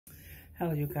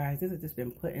Hello, you guys. This has just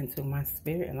been put into my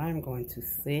spirit, and I'm going to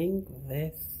sing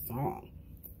this song.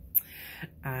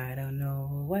 I don't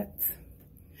know what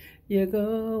you're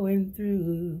going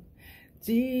through.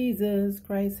 Jesus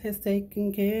Christ has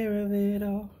taken care of it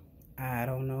all. I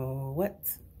don't know what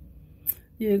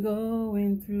you're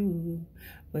going through,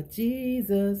 but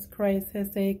Jesus Christ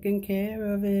has taken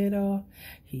care of it all.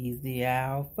 He's the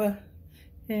Alpha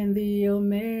and the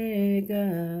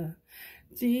Omega.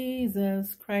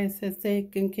 Jesus Christ has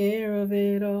taken care of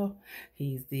it all.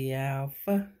 He's the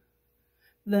Alpha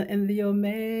and the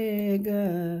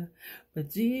Omega. But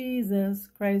Jesus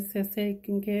Christ has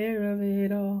taken care of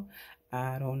it all.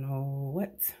 I don't know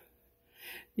what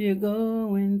you're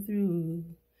going through.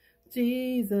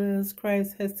 Jesus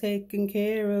Christ has taken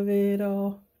care of it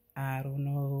all. I don't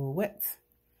know what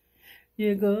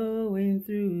you're going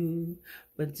through,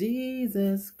 but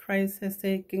Jesus Christ has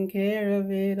taken care of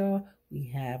it all. We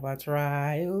have our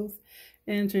trials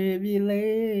and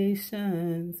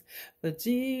tribulations, but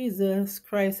Jesus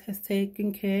Christ has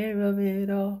taken care of it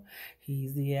all.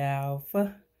 He's the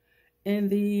Alpha and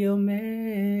the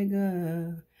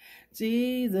Omega.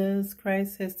 Jesus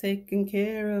Christ has taken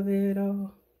care of it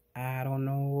all. I don't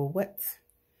know what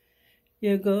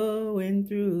you're going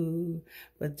through,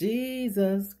 but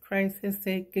Jesus Christ has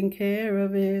taken care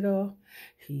of it all.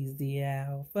 He's the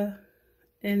Alpha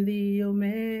and the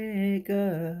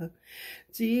Omega.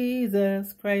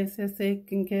 Jesus Christ has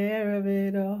taken care of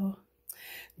it all.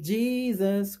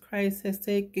 Jesus Christ has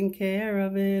taken care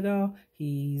of it all.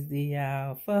 He's the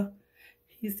Alpha.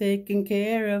 He's taking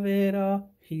care of it all.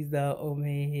 He's the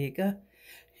Omega.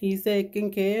 He's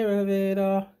taking care of it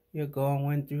all. You're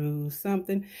going through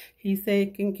something. He's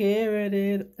taking care of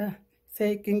it.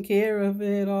 Taking care of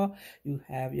it all. You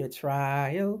have your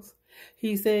trials.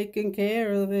 He's taking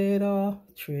care of it all.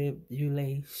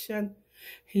 Tribulation.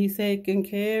 He's taking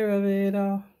care of it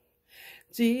all.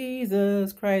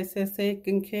 Jesus Christ has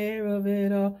taken care of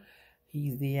it all.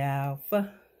 He's the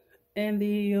Alpha and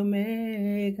the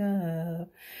Omega.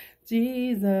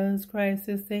 Jesus Christ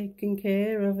has taken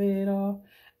care of it all.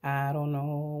 I don't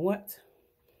know what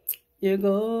you're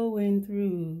going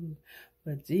through,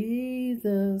 but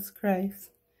Jesus Christ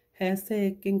has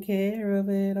taken care of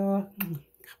it all.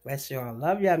 God bless you all.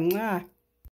 Love you.